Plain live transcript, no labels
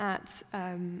at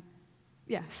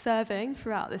serving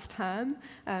throughout this term.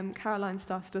 Caroline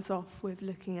started us off with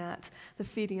looking at the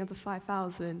feeding of the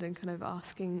 5,000 and kind of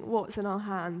asking what's in our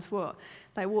hands, what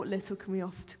little can we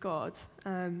offer to God?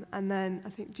 And then I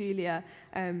think Julia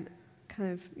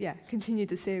continued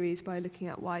the series by looking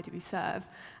at why do we serve.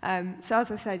 So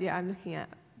as I said, I'm looking at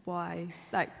why,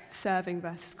 serving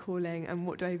versus calling, and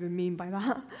what do I even mean by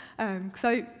that?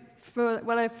 So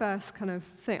when I first kind of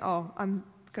think, I'm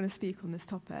going to speak on this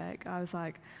topic, I was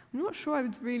like, I'm not sure I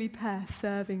would really pair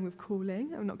serving with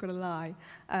calling, I'm not going to lie,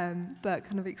 but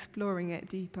kind of exploring it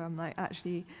deeper, I'm like,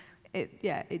 actually,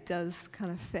 it does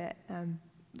kind of fit.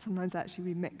 Sometimes actually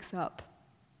we mix up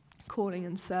calling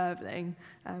and serving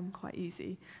quite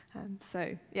easy.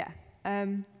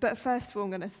 But first of all, I'm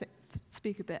going to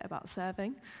speak a bit about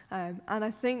serving. And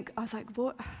I was like,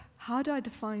 how do I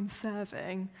define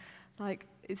serving?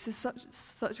 It's just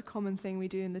such a common thing we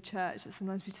do in the church that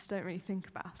sometimes we just don't really think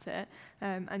about it.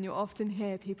 And you'll often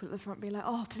hear people at the front be like,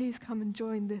 please come and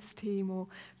join this team, or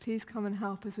please come and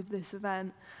help us with this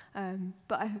event.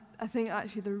 But I think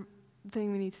actually the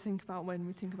thing we need to think about when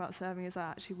we think about serving is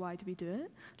actually, why do we do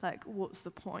it? What's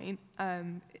the point?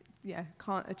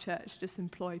 Can't a church just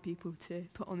employ people to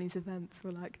put on these events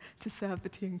or to serve the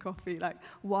tea and coffee?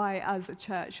 Why as a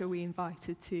church are we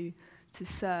invited to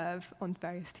serve on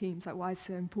various teams? Why is it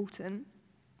so important?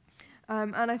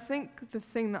 And I think the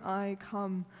thing that I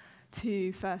come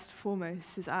to first and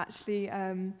foremost is actually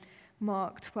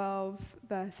Mark 12,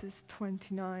 verses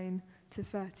 29 to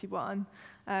 31.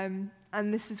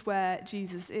 And this is where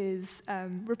Jesus is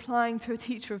replying to a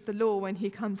teacher of the law when he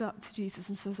comes up to Jesus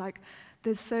and says,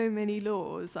 there's so many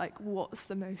laws, what's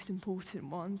the most important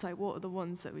ones? What are the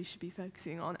ones that we should be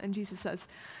focusing on? And Jesus says,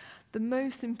 the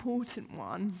most important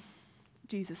one,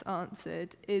 Jesus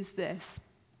answered, is this: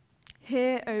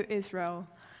 Hear, O Israel,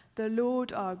 the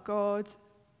Lord our God,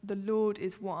 the Lord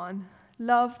is one.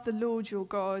 Love the Lord your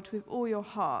God with all your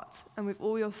heart and with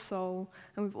all your soul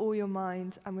and with all your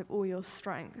mind and with all your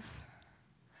strength.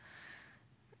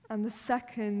 And the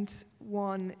second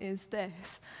one is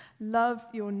this: love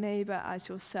your neighbor as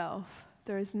yourself.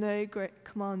 There is no great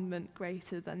commandment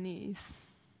greater than these.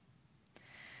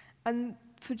 And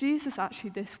for Jesus, actually,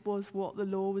 this was what the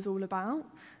law was all about.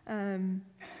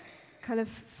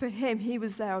 For him, he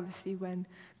was there, obviously, when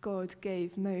God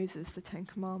gave Moses the Ten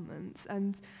Commandments.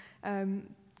 And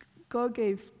God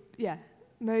gave,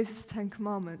 Moses the Ten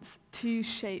Commandments to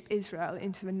shape Israel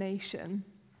into a nation,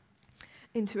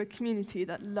 into a community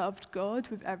that loved God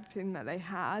with everything that they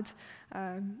had.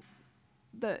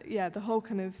 The whole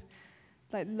kind of,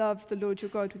 love the Lord your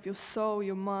God with your soul,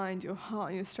 your mind, your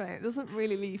heart, and your strength. It doesn't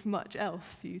really leave much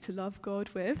else for you to love God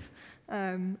with.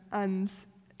 And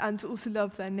to also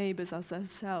love their neighbours as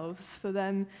themselves, for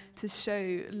them to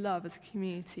show love as a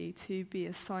community, to be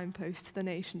a signpost to the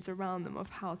nations around them of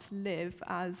how to live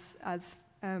as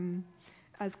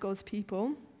God's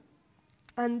people.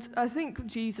 And I think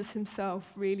Jesus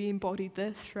himself really embodied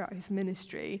this throughout his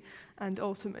ministry and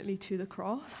ultimately to the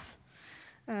cross.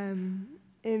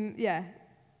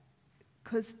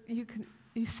 Because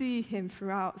you see him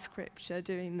throughout Scripture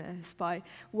doing this by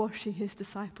washing his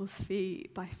disciples'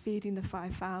 feet, by feeding the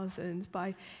 5,000,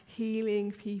 by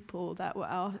healing people that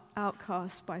were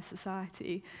outcast by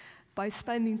society, by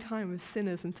spending time with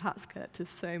sinners and tax collectors,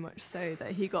 so much so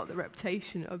that he got the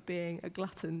reputation of being a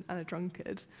glutton and a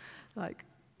drunkard.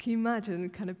 Can you imagine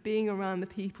kind of being around the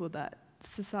people that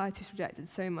society's rejected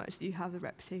so much that you have the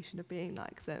reputation of being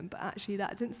like them? But actually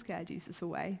that didn't scare Jesus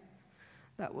away.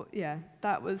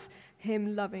 That was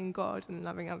him loving God and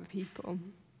loving other people.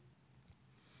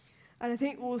 And I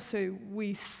think also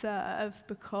we serve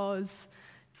because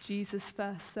Jesus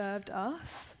first served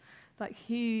us.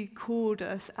 He called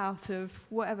us out of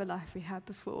whatever life we had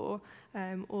before,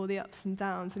 or the ups and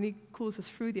downs. And he calls us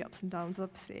through the ups and downs,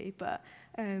 obviously. But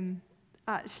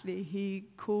actually, he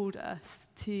called us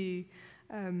to,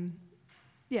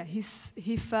 it's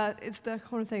the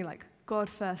kind of thing, God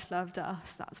first loved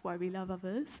us, that's why we love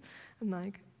others.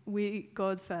 And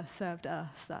God first served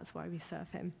us, that's why we serve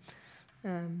him.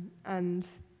 And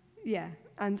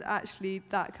actually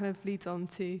that kind of leads on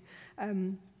to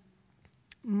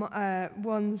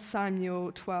 1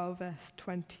 Samuel 12, verse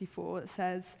 24. It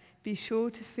says, "Be sure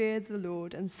to fear the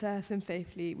Lord and serve him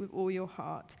faithfully with all your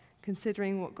heart,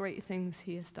 considering what great things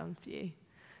he has done for you."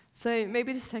 So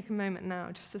maybe just take a moment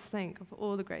now just to think of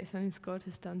all the great things God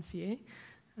has done for you.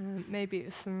 Maybe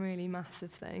it's some really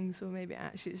massive things, or maybe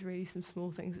actually it's really some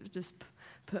small things that just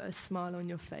put a smile on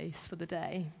your face for the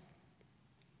day.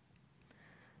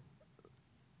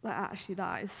 Actually,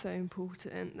 that is so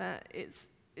important that it's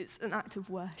an act of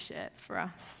worship for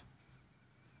us.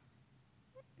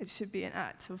 It should be an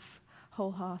act of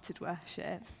wholehearted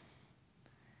worship.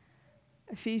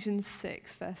 Ephesians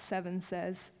 6, verse 7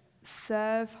 says,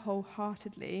 "Serve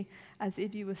wholeheartedly as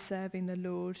if you were serving the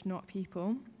Lord, not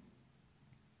people."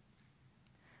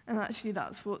 And actually,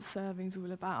 that's what serving's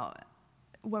all about.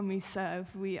 When we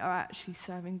serve, we are actually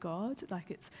serving God.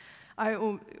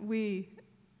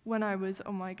 When I was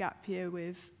on my gap year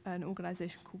with an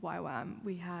organisation called YWAM,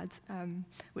 we had,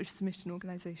 which is a mission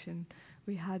organisation,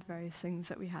 we had various things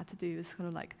that we had to do. It was kind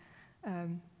of like, I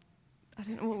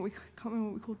don't know can't remember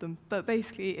what we called them, but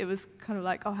basically it was kind of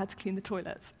like, I had to clean the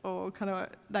toilets, or kind of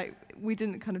like, we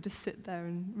didn't kind of just sit there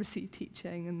and receive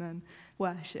teaching and then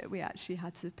worship. We actually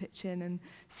had to pitch in and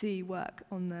see work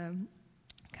on the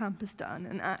campus done.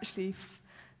 And actually,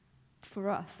 for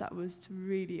us, that was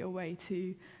really a way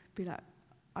to be like,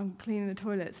 I'm cleaning the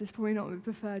toilets. It's probably not my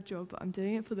preferred job, but I'm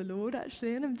doing it for the Lord,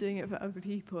 actually, and I'm doing it for other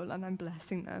people, and I'm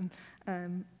blessing them.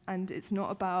 And it's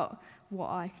not about what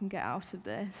I can get out of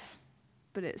this,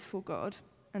 but it's for God,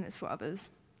 and it's for others.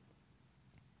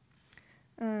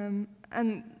 And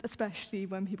especially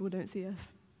when people don't see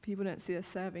us. People don't see us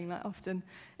serving. Like, often,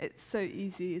 it's so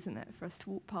easy, isn't it, for us to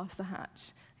walk past the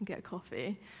hatch and get a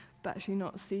coffee, but actually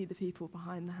not see the people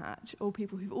behind the hatch, or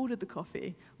people who've ordered the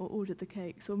coffee, or ordered the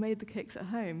cakes, or made the cakes at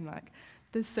home. Like,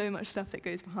 there's so much stuff that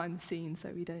goes behind the scenes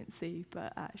that we don't see,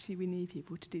 but actually we need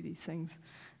people to do these things.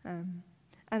 And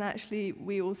actually,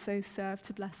 we also serve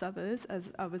to bless others,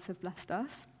 as others have blessed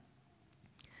us.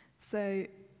 So,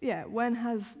 yeah, when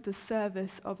has the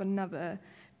service of another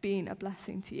been a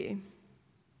blessing to you?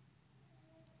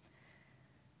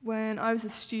 When I was a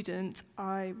student,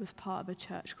 I was part of a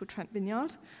church called Trent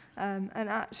Vineyard, and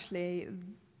actually,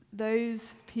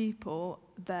 those people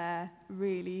there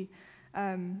really,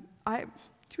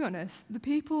 to be honest, the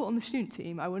people on the student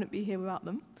team, I wouldn't be here without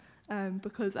them,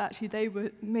 because actually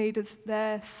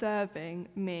their serving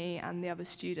me and the other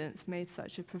students made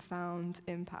such a profound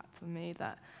impact on me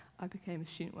that I became a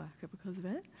student worker because of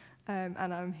it, and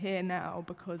I'm here now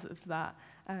because of that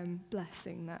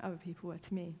blessing that other people were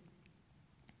to me.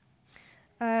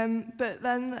 But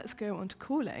then let's go on to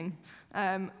calling.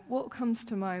 What comes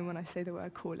to mind when I say the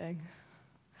word calling?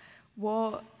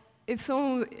 If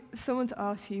someone to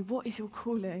ask you, what is your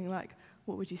calling? Like,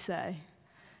 what would you say?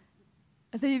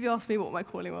 I think if you asked me what my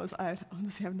calling was, I would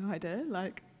honestly have no idea.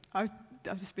 Like, I'd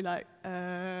just be like,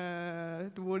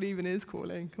 what even is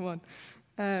calling? Come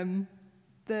on.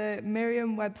 The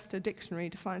Merriam-Webster dictionary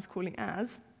defines calling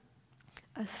as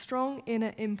a strong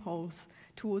inner impulse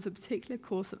towards a particular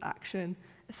course of action,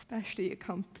 especially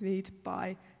accompanied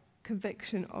by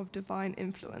conviction of divine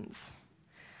influence.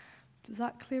 Does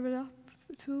that clear it up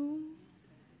at all?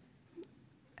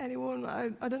 Anyone?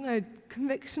 I don't know.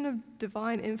 Conviction of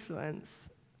divine influence.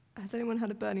 Has anyone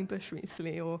had a burning bush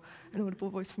recently, or an audible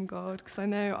voice from God? Because I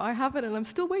know I haven't, and I'm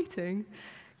still waiting.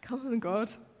 Come on,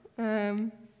 God.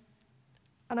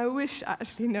 And I wish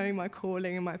actually knowing my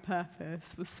calling and my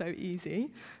purpose was so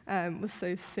easy, was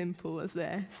so simple as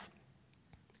this.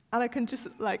 And I can just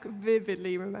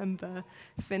vividly remember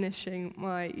finishing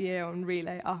my year on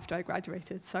relay after I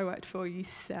graduated. So I worked for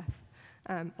UCF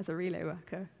as a relay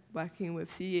worker, working with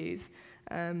CUs,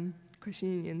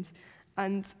 Christian unions.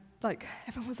 And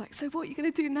everyone was like, so what are you going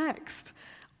to do next?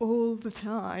 All the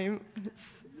time.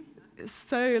 It's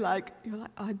so you're like,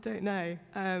 I don't know.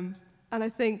 And I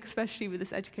think, especially with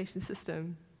this education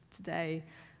system today,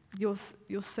 you're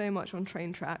so much on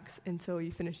train tracks until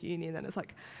you finish uni, and then it's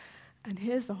like, and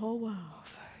here's the whole world.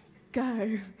 Go.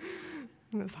 And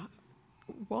it's like,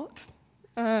 what?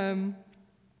 And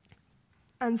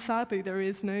sadly, there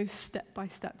is no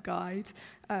step-by-step guide.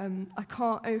 I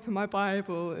can't open my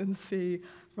Bible and see,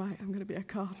 right, I'm going to be a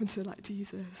carpenter like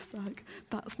Jesus.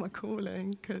 That's my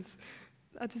calling, because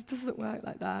that just doesn't work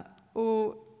like that.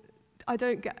 Or I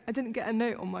didn't get a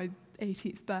note on my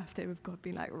 18th birthday with God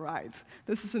being like, right,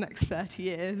 this is the next 30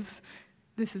 years.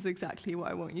 This is exactly what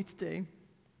I want you to do.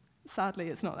 Sadly,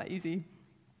 it's not that easy.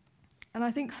 And I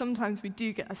think sometimes we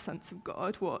do get a sense of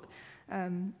God, what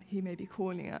he may be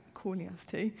calling us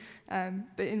to.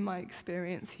 But in my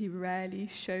experience, he rarely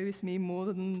shows me more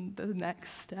than the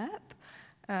next step.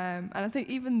 And I think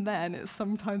even then, it's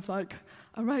sometimes like,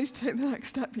 I'm ready to take the next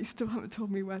step, you still haven't told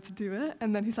me where to do it.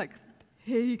 And then he's like,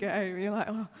 here you go. And you're like,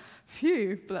 oh,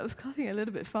 phew, but that was cutting it a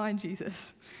little bit fine,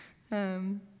 Jesus.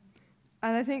 And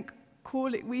I think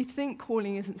we think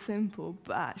calling isn't simple,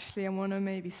 but actually I want to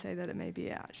maybe say that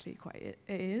it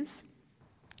is.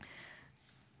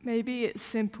 Maybe it's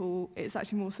simple, it's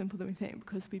actually more simple than we think,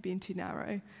 because we've been too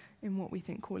narrow in what we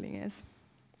think calling is.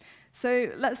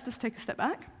 So let's just take a step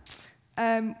back.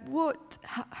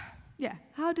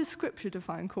 how does Scripture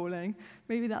define calling?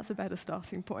 Maybe that's a better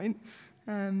starting point.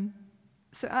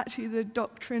 So actually the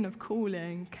doctrine of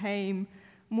calling came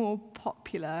more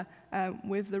popular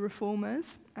with the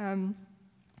Reformers.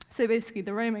 So basically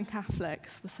the Roman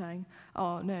Catholics were saying,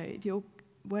 oh no,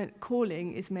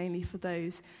 calling is mainly for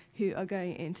those who are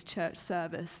going into church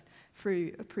service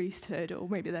through a priesthood, or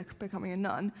maybe they're becoming a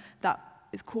nun. That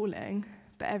is calling,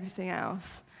 but everything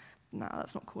else, no,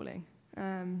 that's not calling.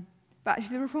 But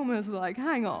actually the Reformers were like,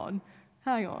 hang on,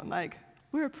 like,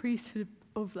 we're a priesthood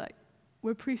of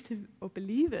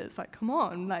believers, like, come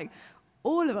on, like,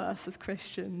 all of us as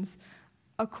Christians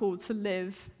are called to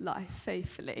live life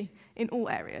faithfully in all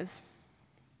areas.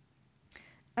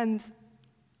 And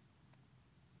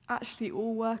actually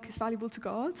all work is valuable to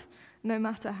God, no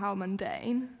matter how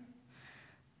mundane.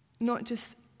 Not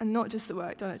just the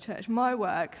work done at church. My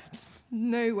work,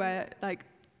 nowhere, like,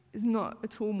 is not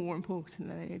at all more important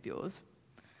than any of yours.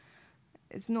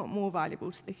 It's not more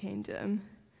valuable to the kingdom.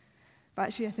 But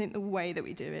actually, I think the way that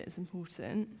we do it is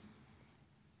important.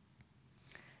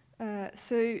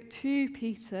 So 2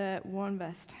 Peter 1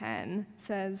 verse 10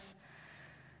 says,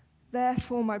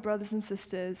 "Therefore, my brothers and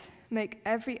sisters, make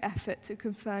every effort to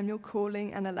confirm your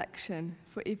calling and election,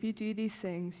 for if you do these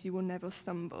things, you will never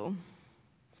stumble."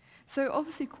 So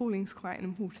obviously calling is quite an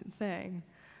important thing.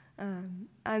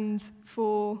 And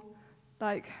for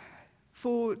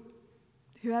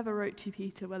whoever wrote to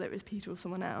Peter, whether it was Peter or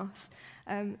someone else,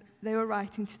 they were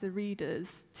writing to the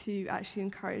readers to actually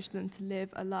encourage them to live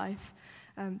a life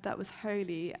that was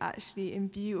holy, actually in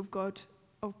view of God,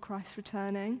 of Christ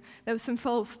returning. There were some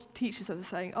false teachers that were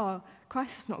saying, oh,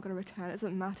 Christ is not going to return, it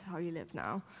doesn't matter how you live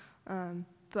now.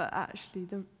 But actually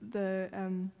the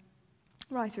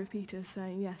writer of Peter is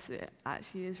saying, yes, it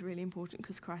actually is really important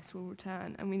because Christ will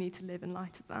return, and we need to live in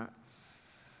light of that.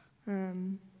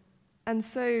 And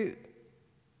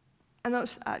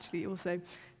that's actually also,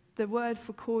 the word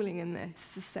for calling in this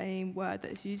is the same word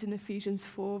that is used in Ephesians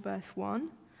 4 verse 1,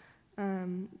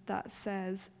 that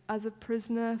says, "As a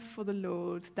prisoner for the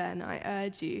Lord, then I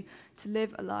urge you to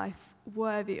live a life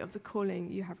worthy of the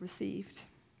calling you have received."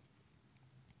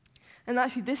 And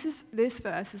actually this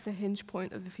verse is the hinge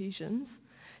point of Ephesians.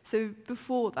 So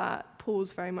before that,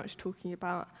 Paul's very much talking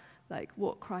about like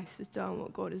what Christ has done,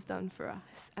 what God has done for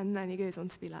us. And then he goes on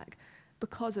to be like,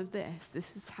 because of this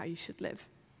is how you should live.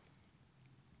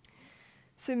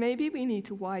 So maybe we need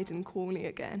to widen calling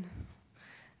again.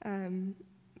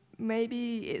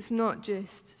 Maybe it's not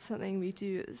just something we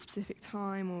do at a specific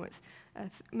time, or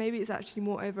maybe it's actually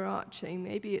more overarching.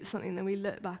 Maybe it's something that we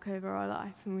look back over our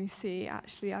life and we see,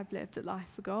 actually, I've lived a life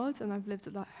for God, and I've lived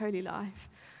a holy life,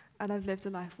 and I've lived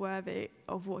a life worthy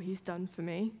of what he's done for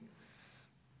me.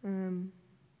 And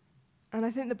I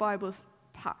think the Bible's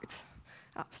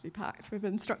absolutely packed with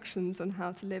instructions on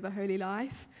how to live a holy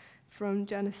life, from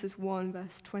Genesis 1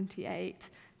 verse 28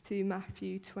 to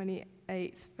Matthew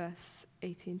 28 verse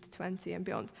 18 to 20 and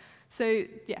beyond. So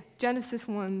Genesis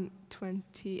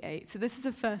 1:28. So this is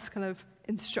the first kind of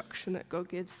instruction that God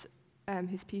gives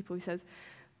his people. He says,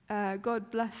 God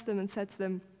blessed them and said to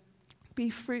them, "Be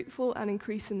fruitful and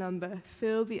increase in number,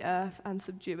 fill the earth and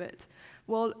subdue it,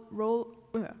 while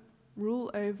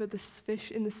rule over the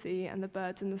fish in the sea and the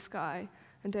birds in the sky,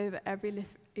 and over every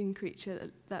living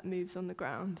creature that moves on the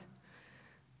ground."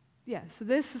 So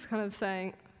this is kind of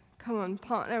saying, come on,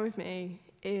 partner with me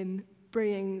in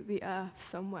bringing the earth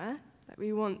somewhere. That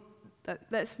we want that.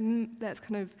 Let's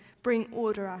kind of bring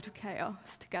order out of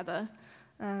chaos together,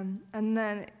 and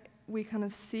then we kind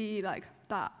of see like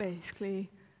that basically,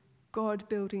 God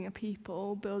building a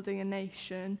people, building a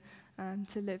nation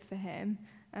to live for Him,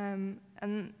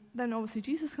 and then obviously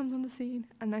Jesus comes on the scene,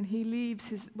 and then he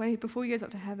leaves before he goes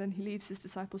up to heaven, he leaves his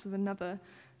disciples with another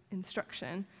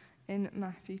instruction in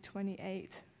Matthew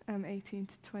 28, 18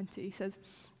 to 20. He says,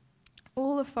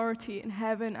 "All authority in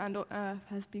heaven and on earth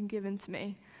has been given to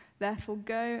me. Therefore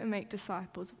go and make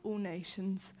disciples of all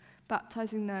nations,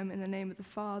 baptizing them in the name of the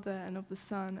Father and of the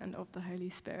Son and of the Holy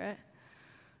Spirit,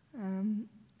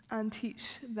 and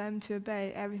teach them to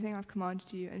obey everything I've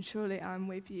commanded you, and surely I'm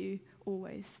with you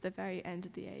always to the very end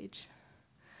of the age."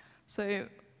 So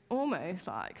almost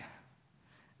like,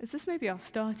 is this maybe our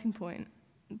starting point?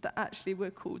 That actually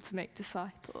we're called to make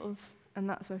disciples, and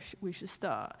that's where we should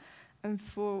start. And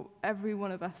for every one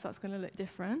of us, that's going to look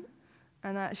different.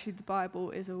 And actually the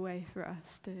Bible is a way for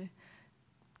us to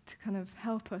kind of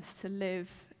help us to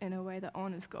live in a way that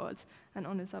honors God and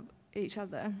honors each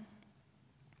other.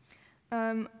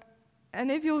 And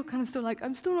if you're kind of still like,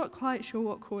 I'm still not quite sure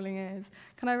what calling is,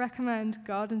 can I recommend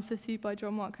Garden City by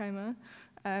John Mark Comer?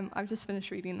 I've just finished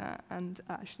reading that, and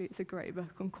actually it's a great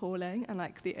book on calling and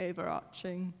like the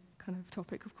overarching kind of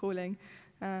topic of calling.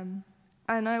 And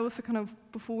I also kind of,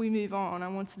 before we move on, I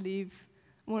want to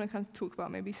kind of talk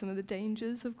about maybe some of the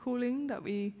dangers of calling, that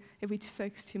if we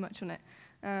focus too much on it,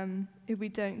 if we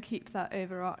don't keep that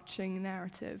overarching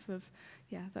narrative of,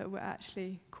 that we're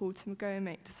actually called to go and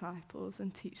make disciples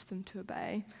and teach them to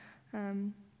obey.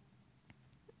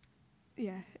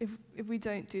 If we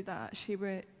don't do that, actually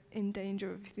we're in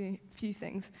danger of a few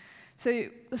things. So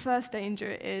the first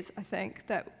danger is, I think,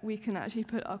 that we can actually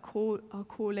put our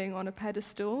calling on a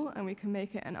pedestal and we can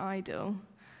make it an idol.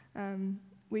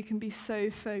 We can be so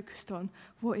focused on,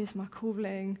 what is my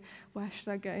calling? Where should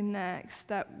I go next?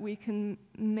 That we can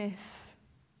miss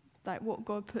what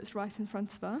God puts right in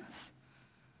front of us.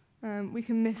 We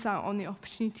can miss out on the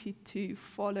opportunity to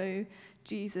follow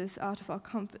Jesus out of our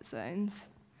comfort zones,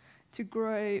 to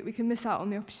grow. We can miss out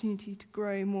on the opportunity to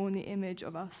grow more in the image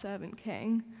of our servant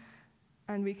king,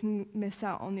 and we can miss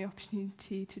out on the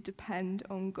opportunity to depend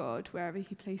on God wherever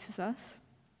he places us.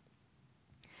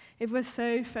 If we're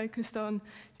so focused on,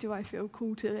 do I feel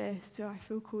called to this? Do I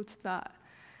feel called to that?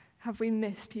 Have we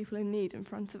missed people in need in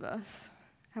front of us?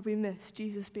 Have we missed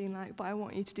Jesus being like, but I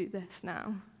want you to do this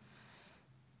now?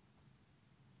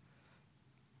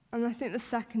 And I think the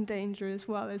second danger as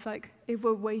well is if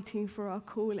we're waiting for our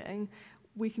calling,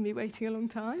 we can be waiting a long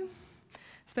time,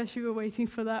 especially if we're waiting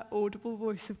for that audible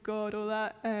voice of God or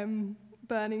that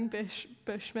burning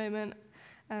bush moment.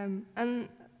 And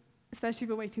especially if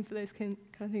we're waiting for those kind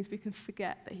of things, we can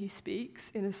forget that he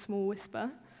speaks in a small whisper,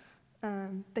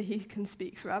 that he can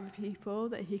speak for other people,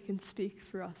 that he can speak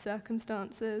for our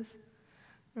circumstances.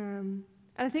 And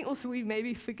I think also we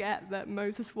maybe forget that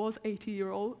Moses was 80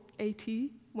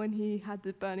 when he had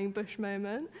the burning bush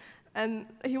moment, and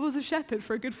he was a shepherd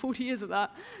for a good 40 years of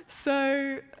that.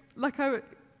 So, and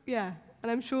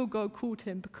I'm sure God called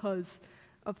him because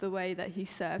of the way that he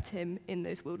served him in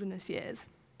those wilderness years.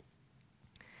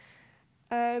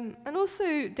 And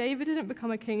also, David didn't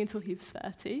become a king until he was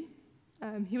 30.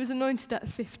 He was anointed at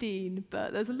 15,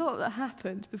 but there's a lot that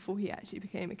happened before he actually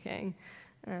became a king.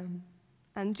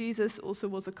 And Jesus also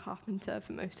was a carpenter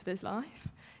for most of his life.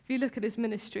 If you look at his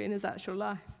ministry and his actual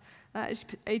life,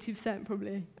 80%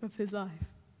 probably of his life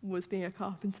was being a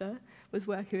carpenter, was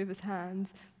working with his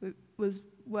hands, was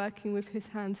working with his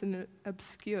hands in an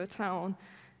obscure town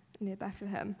near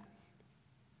Bethlehem.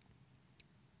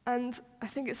 And I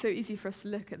think it's so easy for us to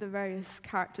look at the various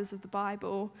characters of the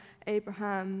Bible,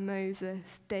 Abraham,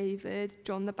 Moses, David,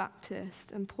 John the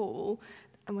Baptist, and Paul,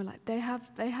 and we're like, they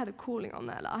had a calling on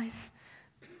their life.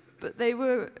 But they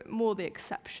were more the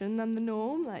exception than the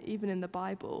norm. Even in the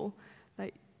Bible,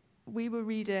 we were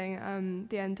reading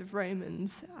the end of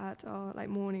Romans at our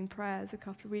morning prayers a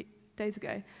couple of days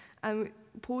ago, and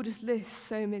Paul just lists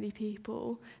so many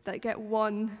people that get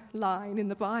one line in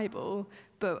the Bible,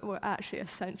 but were actually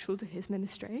essential to his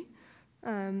ministry.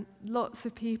 Lots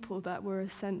of people that were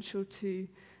essential to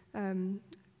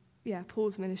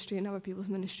Paul's ministry and other people's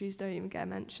ministries don't even get a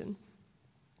mention.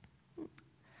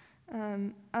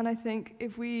 And I think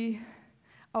if we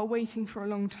are waiting for a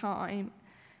long time,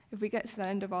 if we get to the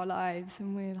end of our lives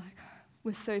and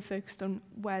we're so focused on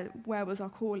where was our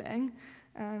calling,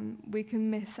 we can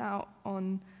miss out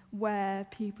on where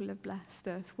people have blessed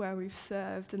us, where we've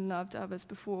served and loved others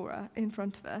before in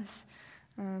front of us.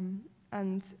 We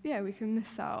can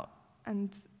miss out on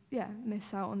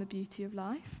the beauty of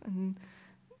life and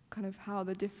kind of how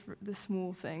the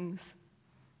small things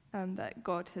that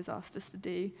God has asked us to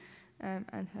do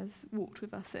and has walked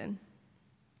with us in.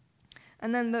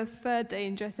 And then the third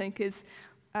danger, I think, is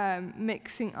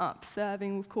mixing up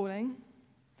serving with calling.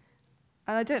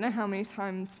 And I don't know how many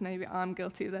times maybe I'm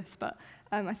guilty of this, but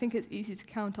I think it's easy to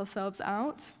count ourselves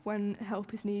out when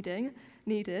help is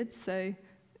needed. So,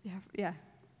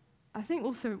 I think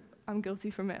also I'm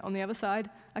guilty from it. On the other side,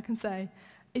 I can say,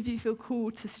 if you feel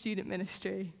called to student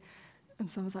ministry, and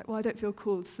someone's like, well, I don't feel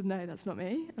called, so no, that's not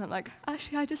me. And I'm like,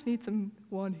 actually, I just need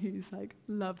someone who's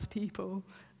loves people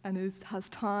and has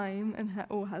time and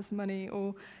or has money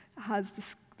or has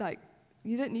this,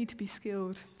 you don't need to be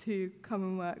skilled to come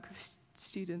and work with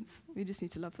students. You just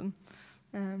need to love them.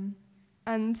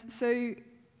 And so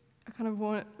I kind of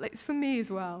want, it's for me as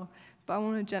well, but I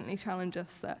want to gently challenge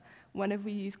us that whenever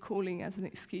we use calling as an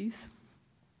excuse,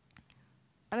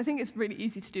 and I think it's really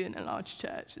easy to do in a large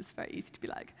church. It's very easy to be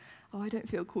like, oh, I don't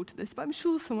feel called to this, but I'm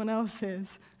sure someone else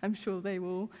is. I'm sure they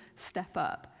will step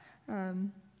up.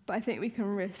 But I think we can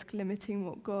risk limiting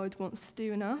what God wants to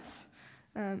do in us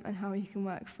and how he can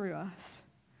work through us.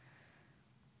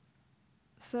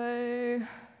 So,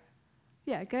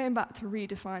 going back to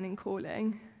redefining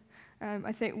calling,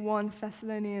 I think 1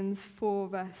 Thessalonians 4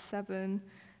 verse 7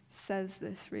 says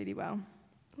this really well.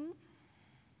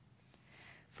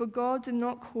 For God did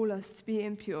not call us to be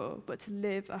impure, but to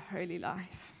live a holy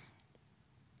life.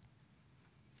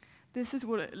 This is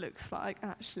what it looks like,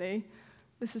 actually.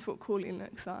 This is what calling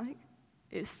looks like.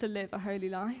 It's to live a holy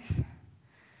life.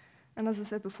 And as I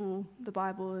said before, the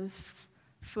Bible is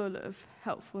full of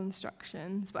helpful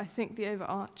instructions, but I think the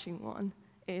overarching one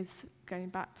is going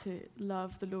back to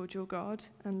love the Lord your God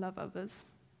and love others.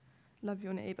 Love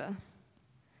your neighbour.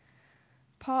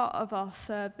 Part of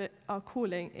our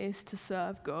calling is to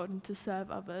serve God and to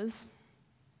serve others.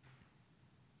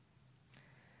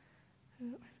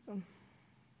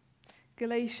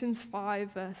 Galatians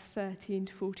 5, verse 13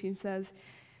 to 14 says,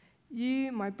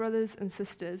 "You, my brothers and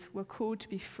sisters, were called to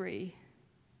be free,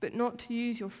 but not to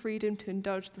use your freedom to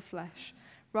indulge the flesh.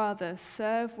 Rather,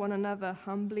 serve one another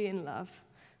humbly in love,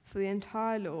 for the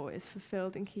entire law is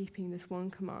fulfilled in keeping this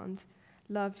one command: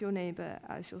 love your neighbour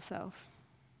as yourself."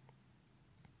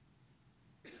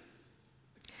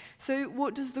 So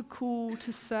what does the call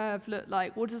to serve look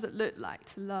like? What does it look like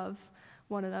to love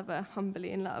one another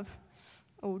humbly in love,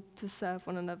 or to serve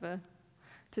one another,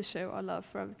 to show our love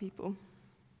for other people?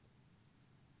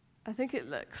 I think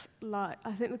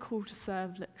the call to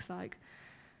serve looks like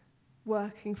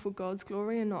working for God's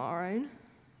glory and not our own.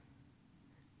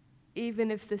 Even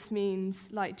if this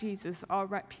means, like Jesus, our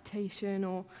reputation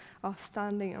or our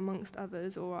standing amongst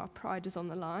others or our pride is on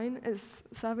the line.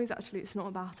 Serving is actually, it's not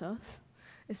about us.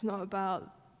 It's not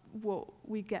about what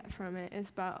we get from it. It's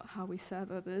about how we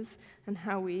serve others and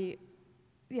how we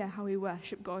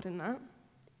worship God in that.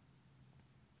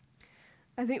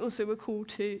 I think also we're called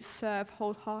to serve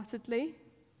wholeheartedly.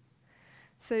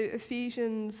 So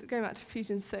going back to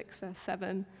Ephesians 6, verse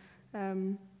 7,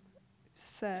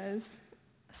 says,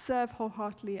 "Serve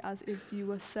wholeheartedly as if you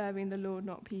were serving the Lord,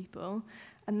 not people."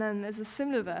 And then there's a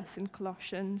similar verse in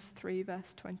Colossians 3,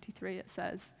 verse 23. It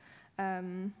says,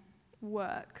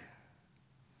 work.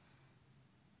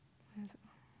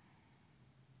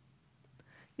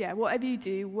 Whatever you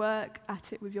do, work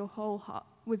at it with your whole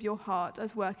heart,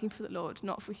 as working for the Lord,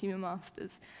 not for human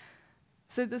masters.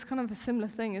 So there's kind of a similar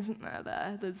thing, isn't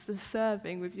there? There's the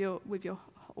serving with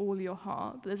all your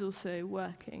heart, but there's also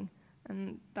working,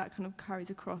 and that kind of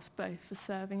carries across both for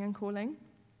serving and calling.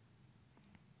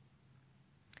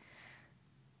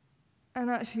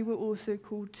 And actually, we're also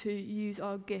called to use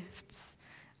our gifts,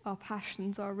 our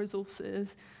passions, our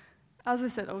resources. As I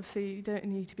said, obviously, you don't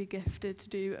need to be gifted to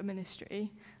do a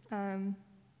ministry,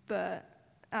 but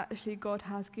actually God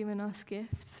has given us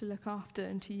gifts to look after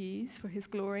and to use for his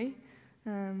glory.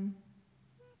 And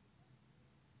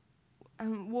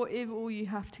what if all you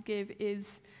have to give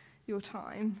is your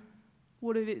time?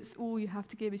 What if it's all you have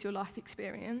to give is your life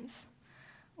experience?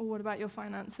 Or what about your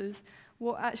finances?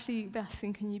 What actually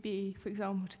blessing can you be, for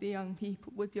example, to the young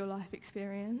people with your life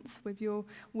experience, with your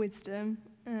wisdom,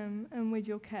 and with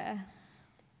your care?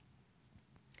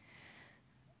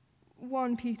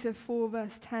 1 Peter 4,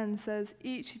 verse 10 says,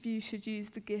 "Each of you should use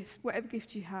the gift, whatever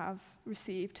gift you have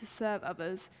received, to serve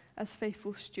others as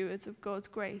faithful stewards of God's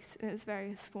grace in its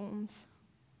various forms."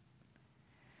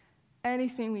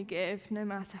 Anything we give, no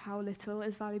matter how little,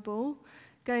 is valuable.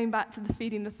 Going back to the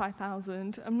feeding the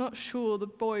 5,000, I'm not sure the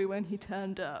boy, when he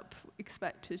turned up,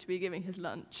 expected to be giving his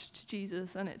lunch to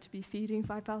Jesus and it to be feeding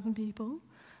 5,000 people.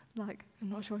 I'm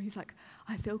not sure. He's like,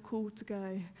 "I feel called to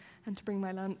go and to bring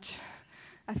my lunch.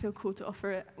 I feel called to offer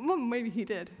it." Well, maybe he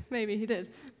did.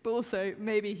 But also,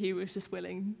 maybe he was just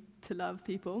willing to love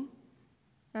people.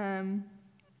 And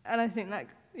I think,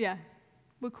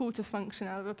 we're called to function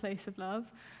out of a place of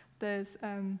love. There's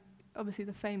obviously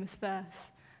the famous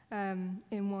verse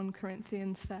in 1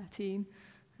 Corinthians 13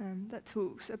 that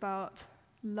talks about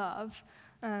love.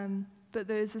 But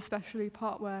there's especially a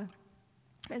part where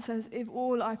it says,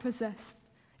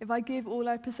 if I give all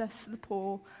I possess to the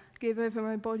poor, give over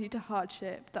my body to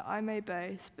hardship, that I may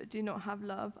boast, but do not have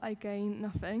love, I gain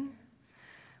nothing.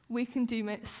 We can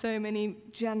do so many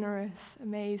generous,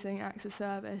 amazing acts of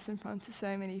service in front of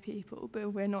so many people, but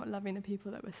if we're not loving the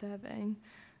people that we're serving,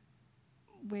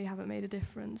 we haven't made a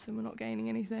difference and we're not gaining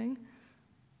anything.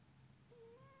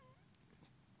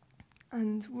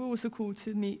 And we're also called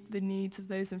to meet the needs of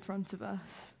those in front of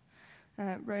us.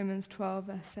 Romans 12,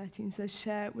 verse 13 says,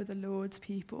 "Share with the Lord's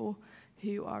people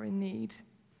who are in need."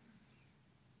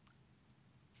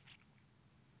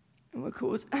 And we're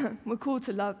called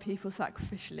to love people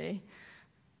sacrificially.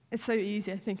 It's so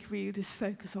easy, I think, if we just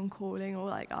focus on calling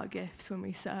or our gifts when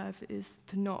we serve, is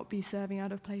to not be serving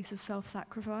out of a place of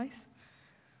self-sacrifice.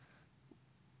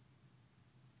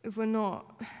 If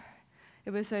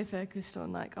we're so focused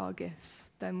on our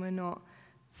gifts, then we're not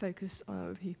focused on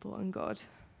other people and God.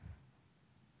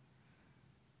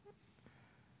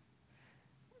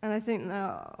 And I think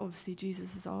that obviously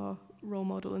Jesus is our role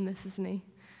model in this, isn't he?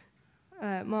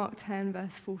 Mark 10,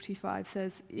 verse 45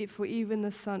 says, "For even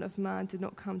the Son of Man did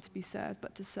not come to be served,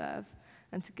 but to serve,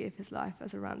 and to give his life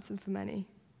as a ransom for many."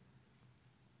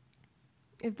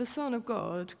 If the Son of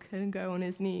God can go on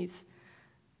his knees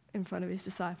in front of his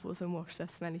disciples and wash their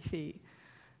smelly feet,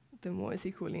 then what is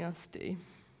he calling us to do?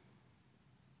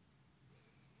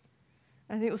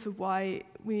 I think also why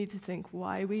we need to think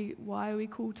why are we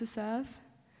called to serve?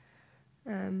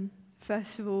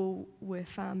 First of all, we're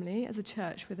family. As a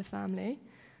church, we're the family.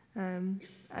 And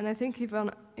I think if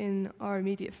in our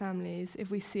immediate families,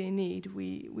 if we see a need,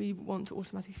 we want to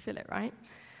automatically fill it, right?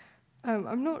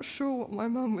 I'm not sure what my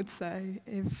mum would say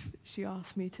if she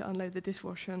asked me to unload the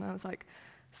dishwasher and I was like,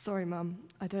 "Sorry, Mum,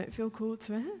 I don't feel called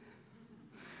to it."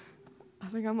 I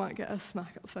think I might get a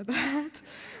smack upside the head.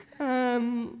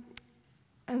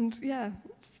 And yeah,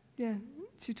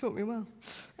 she taught me well.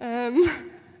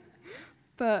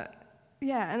 But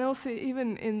yeah, and also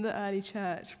even in the early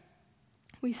church,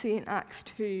 we see in Acts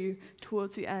 2,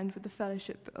 towards the end with the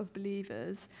fellowship of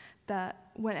believers,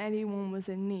 that when anyone was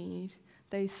in need,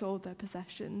 they sold their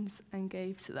possessions and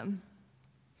gave to them.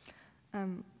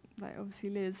 Like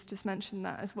obviously Liz just mentioned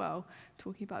that as well,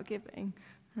 talking about giving.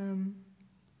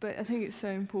 But I think it's so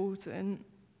important.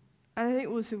 And I think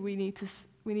also we need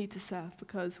to serve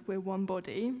because we're one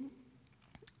body.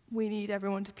 We need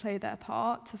everyone to play their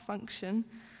part to function,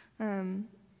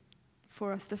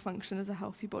 for us to function as a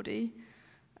healthy body.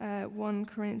 1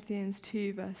 Corinthians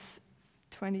 2 verse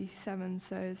 27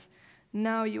 says,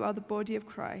 "Now you are the body of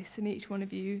Christ, and each one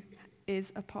of you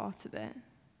is a part of it."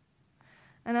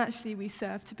 And actually we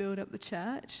serve to build up the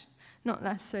church, not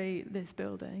necessarily this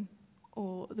building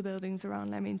or the buildings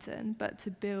around Leamington, but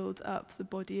to build up the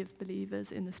body of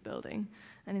believers in this building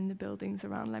and in the buildings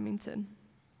around Leamington.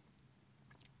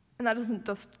 And that doesn't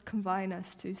just confine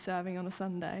us to serving on a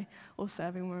Sunday or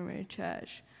serving when we're in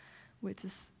church.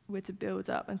 We're to build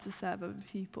up and to serve other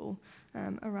people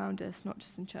around us, not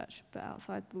just in church, but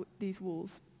outside these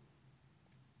walls.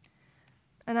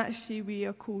 And actually, we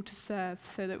are called to serve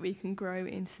so that we can grow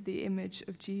into the image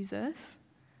of Jesus.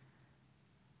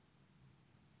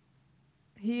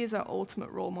 He is our ultimate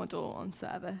role model on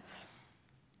service.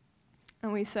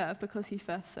 And we serve because he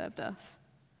first served us.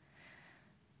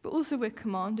 But also we're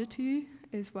commanded to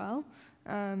as well.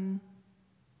 For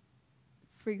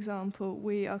example,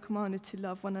 we are commanded to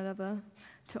love one another,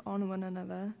 to honor one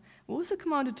another. We're also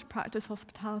commanded to practice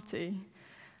hospitality.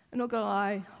 I'm not going to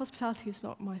lie, hospitality is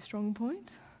not my strong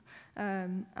point.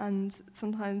 And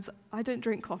sometimes I don't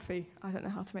drink coffee. I don't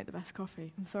know how to make the best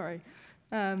coffee. I'm sorry.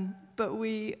 But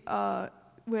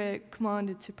we're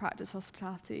commanded to practice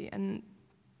hospitality, and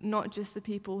not just the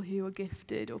people who are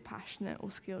gifted or passionate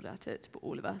or skilled at it, but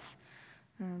all of us.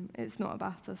 It's not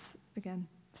about us, again.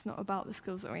 It's not about the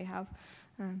skills that we have,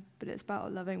 but it's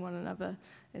about loving one another.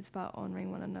 It's about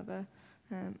honoring one another.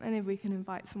 And if we can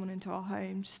invite someone into our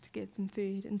home just to give them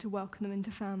food and to welcome them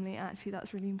into family, actually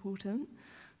that's really important.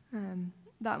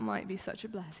 That might be such a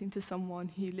blessing to someone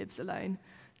who lives alone,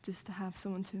 just to have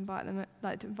someone to invite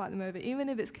them over, even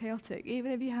if it's chaotic,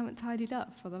 even if you haven't tidied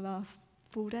up for the last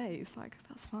 4 days,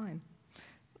 that's fine.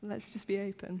 Let's just be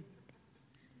open.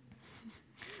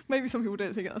 Maybe some people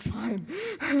don't think that's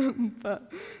fine,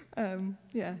 but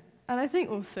yeah. And I think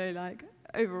also,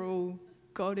 overall,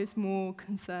 God is more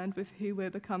concerned with who we're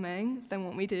becoming than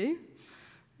what we do.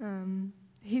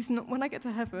 He's not. When I get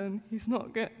to heaven, he's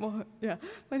not going. Well, yeah.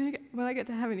 When I get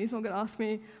to heaven, he's not going to ask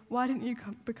me, "Why didn't you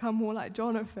become more like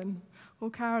Jonathan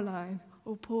or Caroline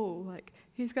or Paul?"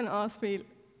 He's going to ask me,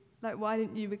 "Why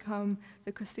didn't you become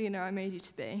the Christina I made you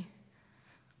to be?"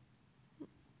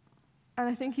 And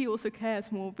I think he also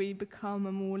cares more we become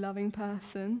a more loving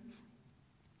person,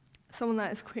 someone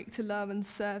that is quick to love and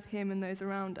serve him and those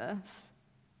around us.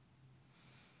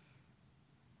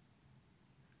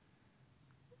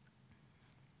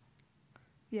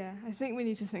 Yeah, I think we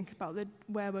need to think about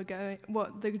where we're going,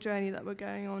 what the journey that we're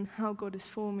going on, how God is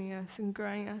forming us and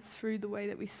growing us through the way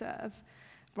that we serve,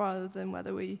 rather than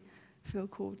whether we feel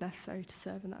called necessary to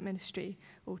serve in that ministry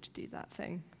or to do that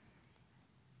thing.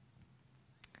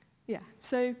 Yeah,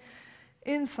 so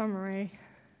in summary,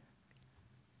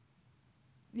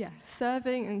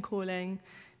 serving and calling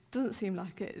doesn't seem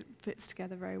like it fits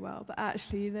together very well, but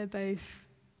actually they both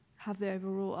have the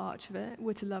overall arch of it.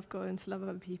 We're to love God and to love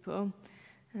other people.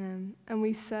 And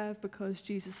we serve because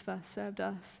Jesus first served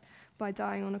us by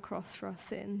dying on a cross for our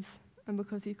sins, and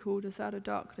because he called us out of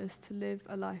darkness to live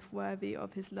a life worthy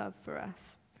of his love for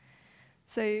us.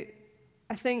 So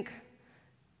I think,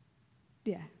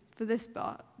 for this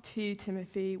part, 2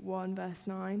 Timothy 1 verse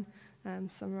 9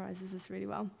 summarizes this really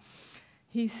well.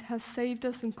 He has saved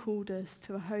us and called us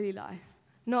to a holy life,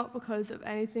 not because of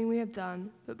anything we have done,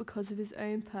 but because of his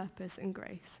own purpose and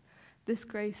grace. This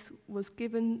grace was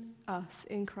given us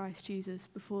in Christ Jesus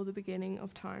before the beginning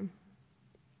of time.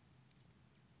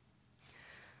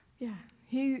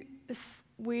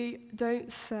 We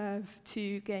don't serve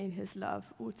to gain his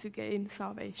love or to gain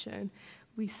salvation.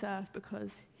 We serve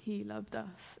because he loved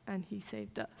us and he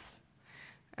saved us.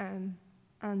 And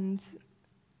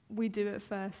we do it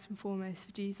first and foremost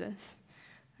for Jesus,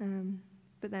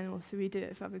 but then also we do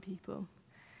it for other people.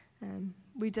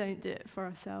 We don't do it for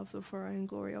ourselves or for our own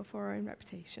glory or for our own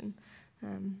reputation,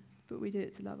 but we do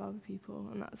it to love other people,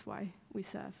 and that's why we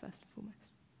serve first and foremost.